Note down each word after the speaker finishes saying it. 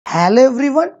Hello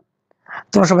everyone,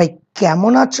 তোমরা সবাই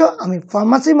কেমন আছো? আমি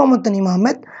ফার্মাসিস্ট তানিম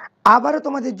আহমেদ আবারও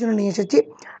তোমাদের জন্য নিয়ে এসেছি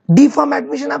D.Pharm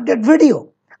admission update video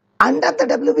under the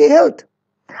WBA health.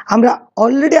 আমরা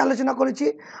অলরেডি আলোচনা করেছি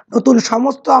নতুন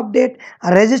সমস্ত আপডেট,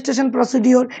 রেজিস্ট্রেশন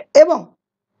প্রসিডিওর এবং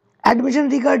অ্যাডমিশন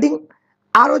রিগার্ডিং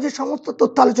আরও যে সমস্ত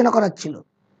তথ্য আলোচনা করার ছিল।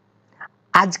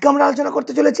 আজকে আমরা আলোচনা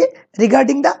করতে চলেছি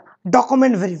regarding the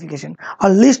document verification R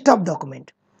list of document.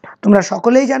 তোমরা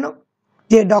সকলেই জানো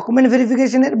যে ডকুমেন্ট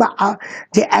ভেরিফিকেশনের বা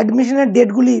যে অ্যাডমিশনের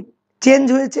ডেটগুলি চেঞ্জ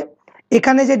হয়েছে।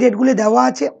 এখানে যে ডেটগুলি দেওয়া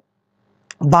আছে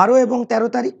 12 এবং 13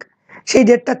 তারিখ, সেই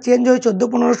ডেটটা চেঞ্জ হয়ে 14,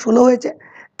 15, 16 হয়েছে।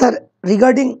 তার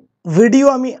রিগার্ডিং ভিডিও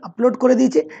আমি আপলোড করে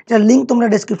দিয়েছি, যার লিঙ্ক তোমরা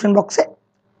ডেসক্রিপশন বক্সে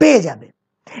পেয়ে যাবে।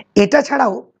 এটা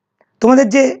ছাড়াও তোমাদের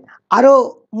যে আরও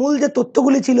মূল যে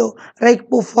তথ্যগুলি ছিল, like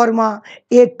PPharm,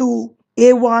 A2,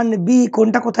 A1, B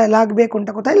কোনটা কোথায় লাগবে,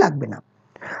 কোনটা কোথায় লাগবে না।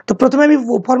 তো প্রথমে আমি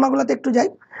PPharmগুলোতে একটু যাই।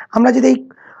 আমরা যদি এই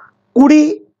 20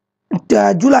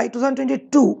 জুলাই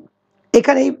 2022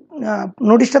 এখানে এই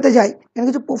নোটিশটাতে যাই, এখানে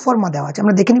কিছু PPharm দেওয়া আছে,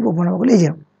 আমরা দেখে নিই PPharmগুলো। এই যে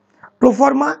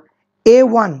PPharm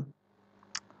A1,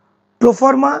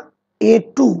 PPharm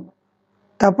A2,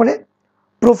 তারপরে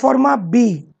PPharm B,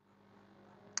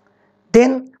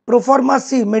 দেন PPharm C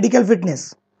মেডিকেল ফিটনেস,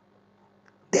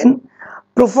 দেন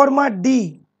PPharm D,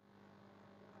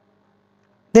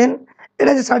 দেন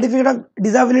এটা যে certificate of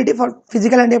disability for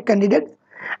physical handicap candidate,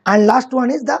 and last one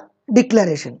is the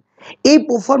declaration. এই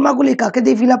PPharmগুলি কাকে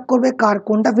দিয়ে ফিল আপ করবে, কার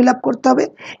কোনটা ফিল আপ করতে হবে,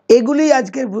 এগুলি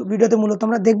আজকের ভিডিওতে মূলত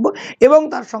আমরা দেখব। এবং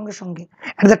তার সঙ্গে সঙ্গে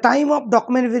at the time of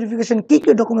document verification key key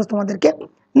documents তোমাদেরকে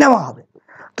নেওয়া হবে।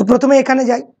 তো প্রথমে এখানে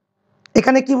যাই।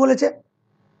 এখানে কি বলেছে?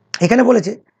 এখানে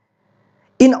বলেছে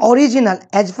in original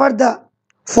as per the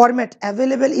format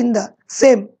available in the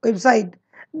same website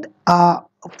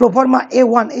PPharm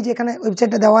A1, এই যে এখানে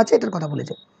ওয়েবসাইটটা দেওয়া আছে, এটার কথা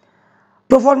বলেছে।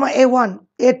 PPharm A1,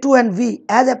 A2 and V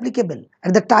as applicable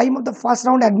at the time of the first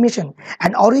round admission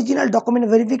and original document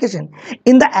verification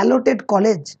in the allotted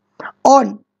college on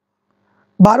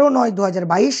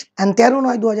 12/9/2022 and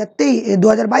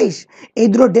 13/9/2022। এই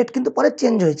দুটো ডেট কিন্তু পরে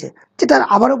চেঞ্জ হয়েছে, যেটা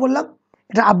আবারও বললাম,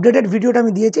 এটা আপডেটেড ভিডিওটা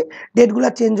আমি দিয়েছি। ডেটগুলো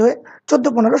চেঞ্জ হয়ে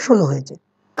 14, 15, 16 হয়েছে।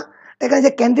 এখানে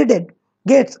যে candidate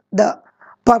Gates the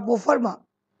PPharm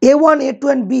A1, A2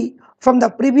 and B from the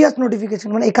previous notification,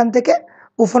 মানে এখান থেকে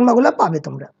PPharmগুলো পাবে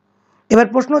তোমরা। এবার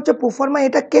প্রশ্ন হচ্ছে PPharm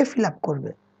এটা কে ফিল আপ করবে?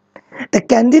 The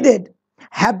candidate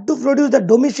have to produce the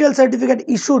domicile certificate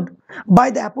issued by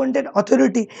the appointed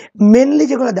authority. Mainly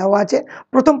যেগুলো দেওয়া আছে,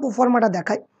 প্রথম PPharmটা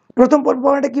দেখায়। প্রথম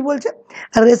PPharmটা কি বলছে?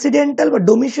 রেসিডেন্টাল বা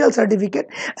domicile certificate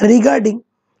regarding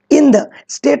in the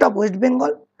state of West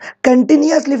Bengal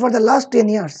continuously for the last 10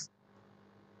 years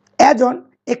as on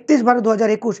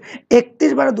 31/12/2021।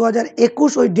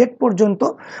 31/12/2021 ওই ডেট পর্যন্ত,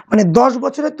 মানে 10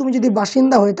 বছরের তুমি যদি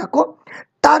বাসিন্দা হয়ে থাকো,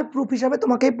 তার প্রুফ হিসাবে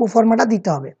তোমাকে এই PPharmটা দিতে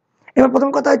হবে। এবার প্রথম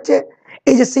কথা হচ্ছে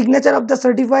এই যে signature of the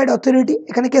certified authority,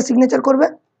 এখানে কে সিগনেচার করবে?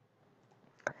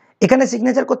 এখানে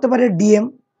সিগনেচার করতে পারে DM,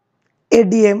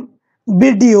 ADM,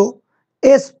 BDO,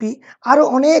 SP, আরও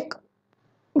অনেক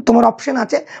তোমার অপশন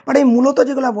আছে। বাট এই মূলত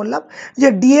যেগুলো বললাম, যে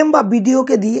DM বা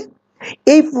BDOকে দিয়ে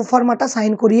এই PPharmটা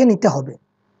সাইন করিয়ে নিতে হবে।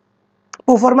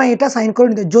 PPharm এটা সাইন করে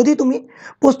নিতে, যদি তুমি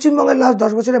পশ্চিমবঙ্গের লাস্ট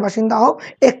 10 বছরের বাসিন্দা হও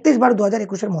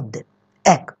 31/12/2021 মধ্যে।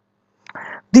 এক।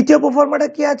 দ্বিতীয় PPharmটা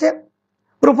কি আছে?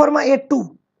 PPharm A2।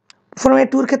 PPharm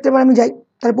A2 এর ক্ষেত্রে আমি যাই,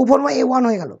 তাহলে PPharm A1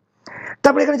 হয়ে গেল।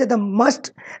 তারপরে এখানে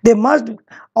they must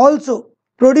also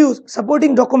produce supporting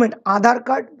document, Aadhaar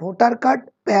card, voter card,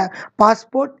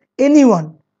 passport, anyone,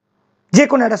 যে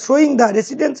কোনো একটা showing the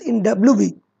residence in WB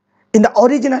in the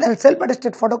original and self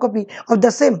attested photocopy of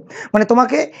the same. মানে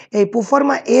তোমাকে এই PPharm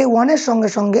A1 এর সঙ্গে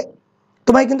সঙ্গে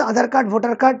তোমায় কিন্তু আধার কার্ড,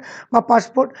 ভোটার কার্ড বা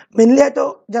পাসপোর্ট, মেনলি হয়তো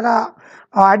যারা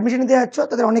অ্যাডমিশন নিতে যাচ্ছ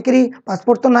তাদের অনেকেরই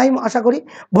পাসপোর্ট তো নাই আশা করি,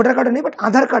 ভোটার কার্ডও নেই, বাট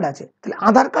আধার কার্ড আছে, তাহলে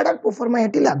আধার কার্ড আর PPharm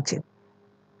এটি লাগছে।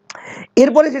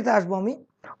 এরপরে যেটা আসবো আমি,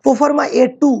 PPharm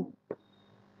A2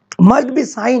 must be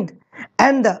signed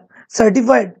and the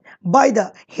certified by the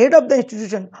head of the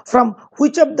institution from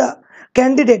which the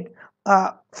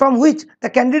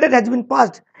candidate has been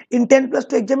passed in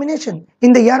 10+2 examination in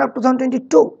the year of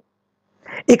 2022।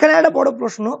 এখানে একটা বড়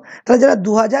প্রশ্ন, তাহলে যারা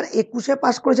 2021-এ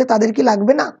পাস করেছে তাদের কি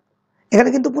লাগবে না? এখানে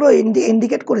কিন্তু পুরো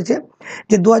ইন্ডিকেট করেছে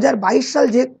যে 2022 সাল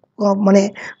যে মানে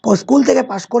স্কুল থেকে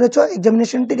পাস করেছো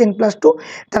এক্সামিনেশনটি 10+2,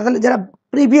 তাহলে যারা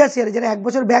প্রিভিয়াস ইয়ারে যারা 1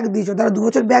 বছর ব্যাক দিয়েছো, যারা 2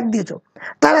 বছর ব্যাক দিয়েছো,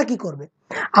 তারা কি করবে?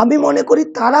 আমি মনে করি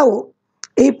তারাও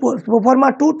এই PPharm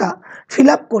 2টা ফিল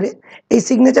আপ করে এই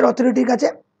সিগনেচার অথরিটির কাছে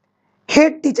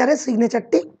হেড টিচারের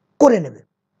সিগনেচারটি করে নেবে।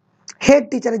 হেড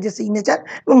টিচারের যে সিগনেচার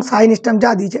এবং সাইন স্ট্যাম্প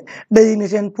যা দিয়েছে,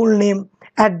 designation, full name,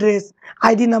 address,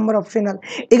 ID number optional,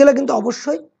 এগুলো কিন্তু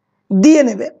অবশ্যই দিয়ে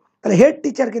নেবে। তাহলে হেড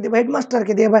টিচারকে দিয়ে বা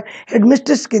হেডমাস্টারকে দিয়ে বা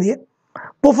হেডমিস্ট্রেসকে দিয়ে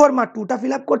প্রোফর্মা 2টা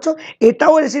ফিল আপ করছো,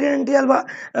 এটাও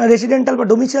রেসিডেন্টাল বা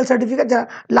ডোমিসাইল সার্টিফিকেট যারা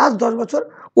লাস্ট 10 বছর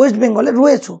ওয়েস্ট বেঙ্গলে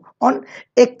রয়েছো অন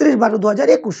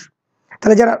 31/12/2021।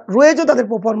 তাহলে যারা রয়েছে তাদের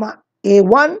proforma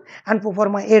A1 and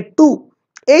proforma A2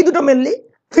 এই দুটো মেনলি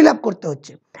ফিল আপ করতে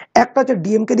হচ্ছে। একটা হচ্ছে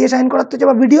ডিএমকে দিয়ে সাইন করাতে হচ্ছে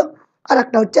বা ভিডিও, আর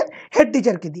একটা হচ্ছে হেড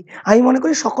টিচারকে দিয়ে। আমি মনে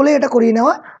করি সকলেই এটা করিয়ে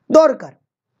নেওয়া দরকার।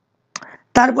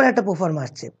 তারপরে একটা প্রোফর্মা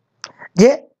আসছে যে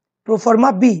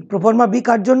প্রোফর্মা বি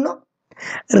কার জন্য?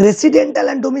 residential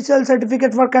and domicile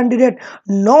certificate for candidate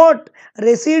not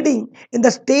residing in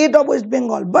the state of West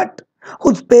Bengal but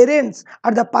whose parents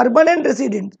are the permanent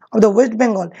residents of the West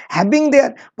Bengal having their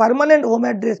permanent home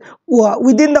address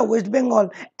within the West Bengal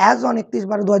as on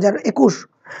 31/12/2021।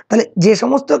 তাহলে যে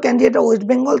সমস্ত candidate West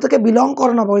Bengal থেকে belong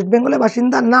করে না, West বেঙ্গলের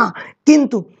বাসিন্দা না,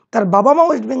 কিন্তু তার বাবা মা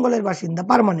ওয়েস্ট বেঙ্গলের বাসিন্দা,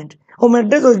 পার্মানেন্ট হোম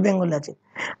অ্যাড্রেস ওয়েস্ট বেঙ্গলে আছে,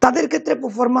 তাদের ক্ষেত্রে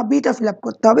প্রোফর্মা বিটা ফিল আপ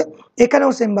করতে হবে।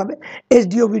 এখানেও সেমভাবে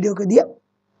এসডিও ভিডিওকে দিয়ে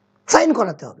সাইন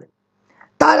করাতে হবে।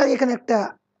 তার আগে এখানে একটা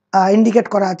ইন্ডিকেট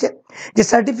করা আছে যে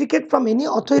certificate from any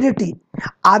authority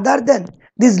other then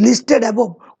this listed above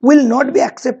will not be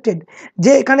accepted.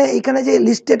 যে এখানে যে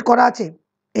লিস্টেড করা আছে,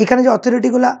 এখানে যে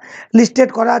অথরিটিগুলা লিস্টেড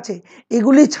করা আছে,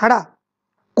 এগুলি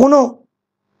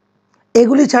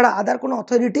ছাড়া আদার কোনো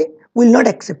অথরিটি উইল নট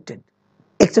অ্যাকসেপ্ট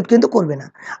কিন্তু করবে না।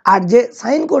 আর যে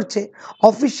সাইন করছে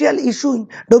official issuing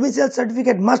domicile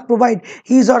certificate must provide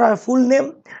his or her full name,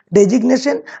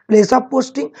 designation, place of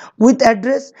posting with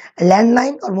address,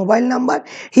 landline or mobile number.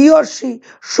 He or she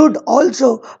should also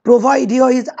provide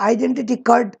his identity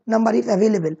card number if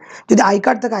available. যদি I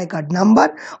card থাকে I card number,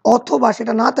 অথবা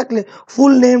সেটা না থাকলে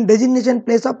full name, designation,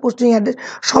 place of posting, address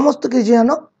সমস্ত কিছু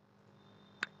যেন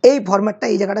এই ফরম্যাটটা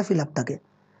এই জায়গাটা ফিল আপ থাকে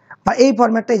বা এই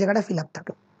ফরম্যাটটা এই জায়গাটা ফিল আপ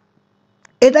থাকে।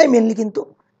 এটাই মেনলি কিন্তু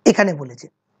এখানে বলেছে।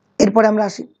 এরপরে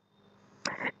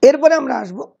আমরা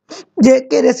আসবো যে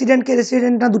কে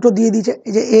রেসিডেন্ট না দুটো দিয়ে দিয়েছে,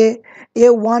 এই যে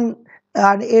A1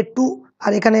 আর A2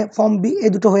 আর এখানে ফর্ম বি,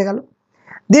 এই দুটো হয়ে গেল।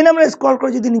 দেন আমরা স্ক্রল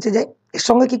করে যদি নিচে যাই, এর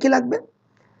সঙ্গে কি লাগবে?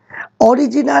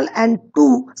 Original and 2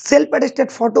 self attested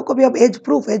photocopy of age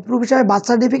proof হিসাবে বার্থ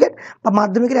সার্টিফিকেট বা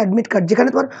মাধ্যমিকের অ্যাডমিট কার্ড, যেখানে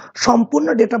তোমার সম্পূর্ণ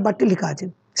ডেট অফ বার্থটি লেখা আছে,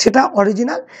 সেটা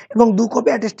অরিজিনাল এবং 2 কপি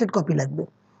অ্যাটেস্টেড কপি লাগবে।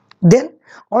 দেন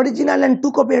original and 2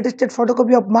 copy attested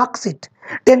photocopy of marksheet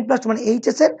 10+2 মানে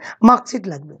এইচএস এর মার্কশিট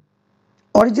লাগবে,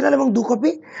 অরিজিনাল এবং 2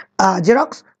 কপি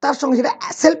জেরক্স, তার সঙ্গে যেটা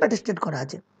সেলফ অ্যাটেস্টেড করা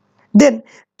আছে। দেন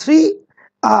 3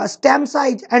 stamp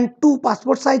size and 2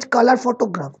 passport size colour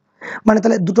photograph, মানে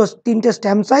তাহলে 3টে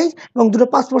স্ট্যাম্প সাইজ এবং 2টো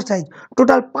পাসপোর্ট সাইজ,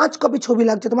 টোটাল 5 কপি ছবি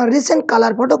লাগছে তোমার রিসেন্ট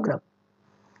কালার ফটোগ্রাফ।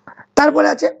 তারপরে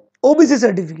আছে ওবিসি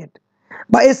সার্টিফিকেট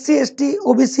বা এসসি এসটি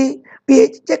ওবিসি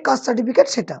পিএইচ যে কাস্ট সার্টিফিকেট,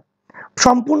 সেটা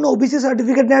সম্পূর্ণ ওবিসি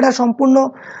সার্টিফিকেট নিয়ে একটা সম্পূর্ণ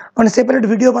মানে সেপারেট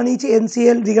ভিডিও বানিয়েছি,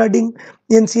 এনসিএল রিগার্ডিং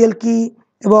এনসিএল কি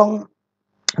এবং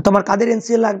তোমার কাদের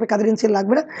এনসিএল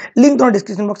লাগবে না, লিঙ্ক তোমার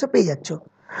ডিসক্রিপশন বক্সে পেয়ে যাচ্ছ।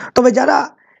 তবে যারা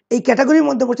এই ক্যাটাগরির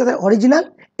মধ্যে পড়ছে তাদের অরিজিনাল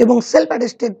এবং সেলফ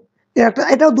অ্যাটেস্টেড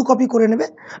এটাও 2 কপি করে নেবে।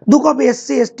 2 copy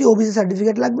SC ST OBC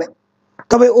certificate লাগবে।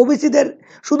 তবে ওবিসিদের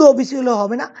শুধু ওবিসি হলেও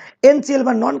হবে না, এনসিএল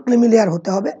বা নন ক্রিমিলিয়ার হতে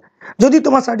হবে। যদি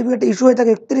তোমার সার্টিফিকেট ইস্যু হয়ে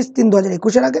থাকে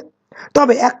 31/3/2021 আগে,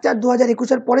 তবে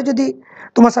 1/4/2021 পরে যদি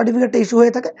তোমার সার্টিফিকেটটা ইস্যু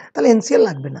হয়ে থাকে তাহলে এনসিএল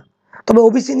লাগবে না। তবে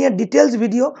ওবিসি নিয়ে ডিটেলস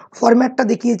ভিডিও ফরম্যাটটা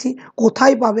দেখিয়েছি,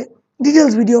 কোথায় পাবে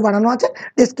ডিটেলস ভিডিও বানানো আছে,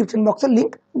 ডেসক্রিপশন বক্সের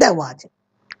লিঙ্ক দেওয়া আছে।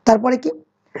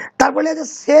 তারপরে আছে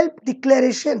self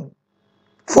declaration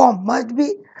form must be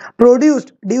produced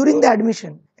during the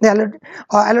admission in the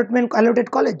allotted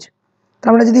college।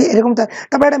 আমরা যদি এরকম,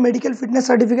 তারপরে একটা মেডিকেল ফিটনেস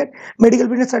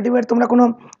সার্টিফিকেট তোমরা কোনো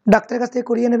ডাক্তারের কাছ থেকে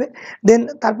করিয়ে নেবে। দেন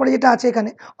তারপরে যেটা আছে এখানে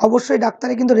অবশ্যই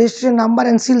ডাক্তারের কিন্তু রেজিস্ট্রেশন নাম্বার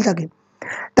অ্যান্ড সিল থাকে।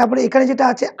 তারপরে এখানে যেটা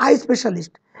আছে আই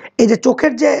স্পেশালিস্ট, এই যে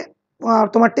চোখের যে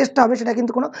তোমার টেস্টটা হবে সেটা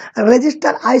কিন্তু কোনো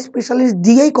রেজিস্টার আই স্পেশালিস্ট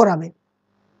দিয়েই করাবে।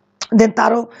 দেন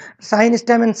তারও সাইন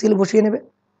স্ট্যাম্প অ্যান্ড সিল বসিয়ে নেবে।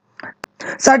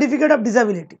 সার্টিফিকেট অফ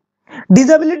ডিসাবিলিটি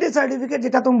সার্টিফিকেট,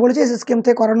 যেটা তুমি বলেছি স্কিম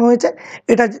থেকে করানো হয়েছে,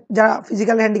 এটা যারা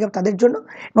ফিজিক্যাল হ্যান্ডিক্যাপ তাদের জন্য।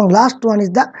 এবং last one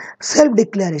is the self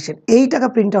declaration, এইটাকে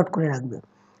প্রিন্ট আউট করে রাখবে।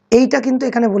 এইটা কিন্তু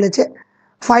এখানে বলেছে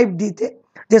 5D-তে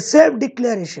যে সেলফ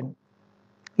ডিক্লারেশন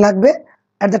লাগবে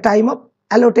at the time of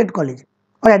allotted college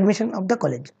or admission of the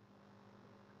college.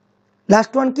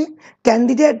 Last one কি?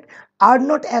 Candidate are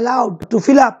not allowed to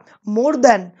fill up more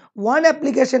than 1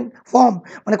 application form,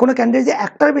 মানে কোনো ক্যান্ডিডেট যে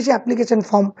একটার বেশি অ্যাপ্লিকেশন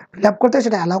ফর্ম ফিল আপ করতে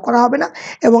সেটা allow করা হবে না।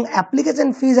 এবং application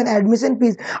fees and admission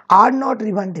fees are not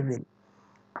refundable.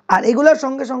 আর এগুলোর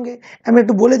সঙ্গে সঙ্গে আমি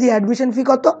একটু বলে দিই, অ্যাডমিশন ফি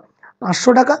কত?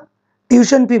 500 টাকা,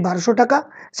 টিউশন ফি 1200 টাকা,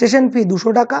 সেশন ফি 200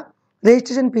 টাকা,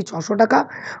 রেজিস্ট্রেশন ফি 600 টাকা,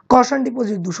 কশন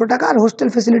ডিপোজিট 200 টাকা, আর হোস্টেল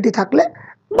ফেসিলিটি থাকলে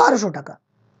 1200 টাকা।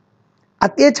 আর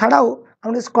এছাড়াও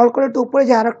আমরা স্ক্রল করে একটু উপরে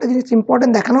যে আর একটা জিনিস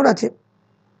ইম্পর্টেন্ট দেখানোর আছে,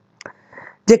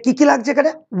 যে কি লাগছে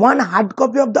এখানে, 1 hard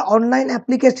copy of the online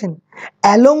application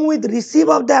along with receive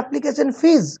of the application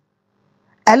fees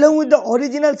along with the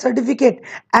original certificate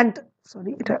and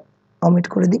এটা omit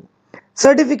করে দিই,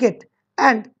 certificate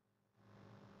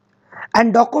and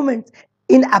documents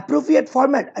in appropriate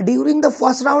format during the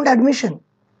first round admission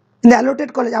in the allotted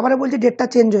college। আবার বলছি ডেটটা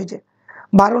change হয়েছে,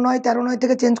 12/9/13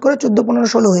 থেকে change করে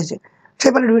 14/15/16 হয়েছে,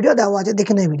 সেপারেট ভিডিও দেওয়া আছে,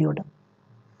 দেখে নেই ভিডিওটা।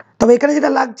 তবে এখানে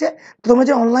যেটা লাগছে, তোমরা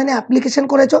যে অনলাইনে অ্যাপ্লিকেশন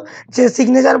করেছো, যে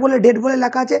সিগনেচার বলে ডেট বলে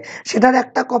লেখা আছে, সেটার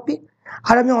একটা কপি।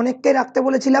 আর আমি অনেকটাই রাখতে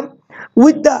বলেছিলাম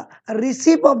with the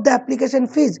receipt of the application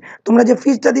fees. তোমরা যে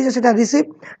ফিজটা দিয়েছো সেটা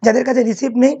রিসিপ্ট, যাদের কাছে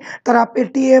রিসিপ্ট নেই তারা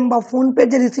পেটিএম বা ফোনপে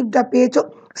যে রিসিপ্টটা পেয়েছো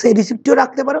সেই রিসিপ্টটিও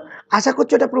রাখতে পারো, আশা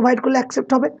করছো এটা প্রোভাইড করলে অ্যাকসেপ্ট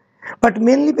হবে। বাট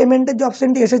মেনলি পেমেন্টের যে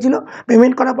অপশনটি এসেছিলো,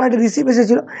 পেমেন্ট করার পর একটা রিসিপ্ট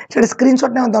এসেছিলো, সেটা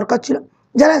স্ক্রিনশট নেওয়ার দরকার ছিল।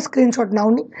 যারা স্ক্রিনশট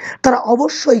নাওনি তারা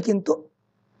অবশ্যই কিন্তু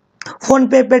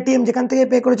ফোনপে, পেটিএম যেখান থেকে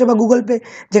পে করেছো বা গুগল পে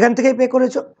যেখান থেকে পে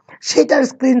করেছো সেইটার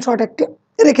স্ক্রিনশট একটি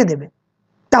রেখে দেবে,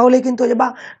 তাহলে কিন্তু বা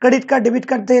ক্রেডিট কার্ড ডেবিট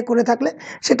কার্ড থেকে করে থাকলে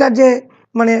সেটার যে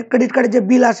মানে ক্রেডিট কার্ডের যে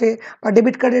বিল আসে বা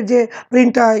ডেবিট কার্ডের যে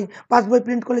প্রিন্ট হয়, পাসবই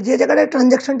প্রিন্ট করলে যে জায়গায়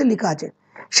ট্রানজ্যাকশনটি লেখা আছে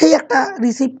সেই একটা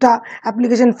রিসিপ্টটা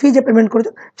অ্যাপ্লিকেশন ফি যে পেমেন্ট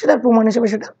করেছো সেটার প্রমাণ হিসেবে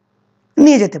সেটা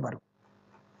নিয়ে যেতে পারো।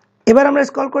 এবার আমরা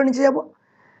স্ক্রল করে নিচে যাব,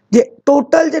 যে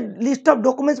টোটাল যে লিস্ট অফ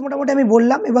ডকুমেন্টস মোটামুটি আমি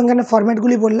বললাম এবং এখানে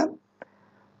ফরম্যাটগুলি বললাম।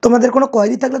 তোমাদের কোনো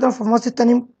কোয়েরি থাকলে তোমরা pharmacist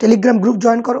Tanim Telegram group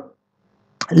join করো,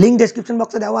 লিঙ্ক ডেসক্রিপশন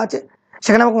বক্সে দেওয়া আছে,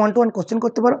 সেখানে আমাকে 1-to-1 কোশ্চেন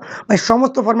করতে পারো, বা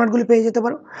সমস্ত ফরম্যাটগুলি পেয়ে যেতে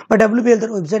পারো, বা WBHealth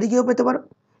এর ওয়েবসাইটে গিয়েও পেতে পারো।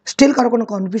 স্টিল কারো কোনো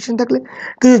কনফিউশন থাকলে,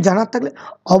 কিছু জানার থাকলে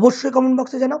অবশ্যই কমেন্ট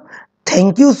বক্সে জানাও।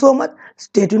 Thank you so much.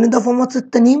 Stay tune in the Pharmacist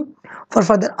Tanim for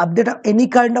further update of any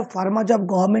kind of pharma job,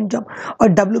 government job or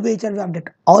WBHEALTH update.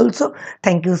 Also,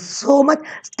 thank you so much.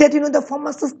 Stay tuned with the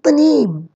Pharmacist taneem.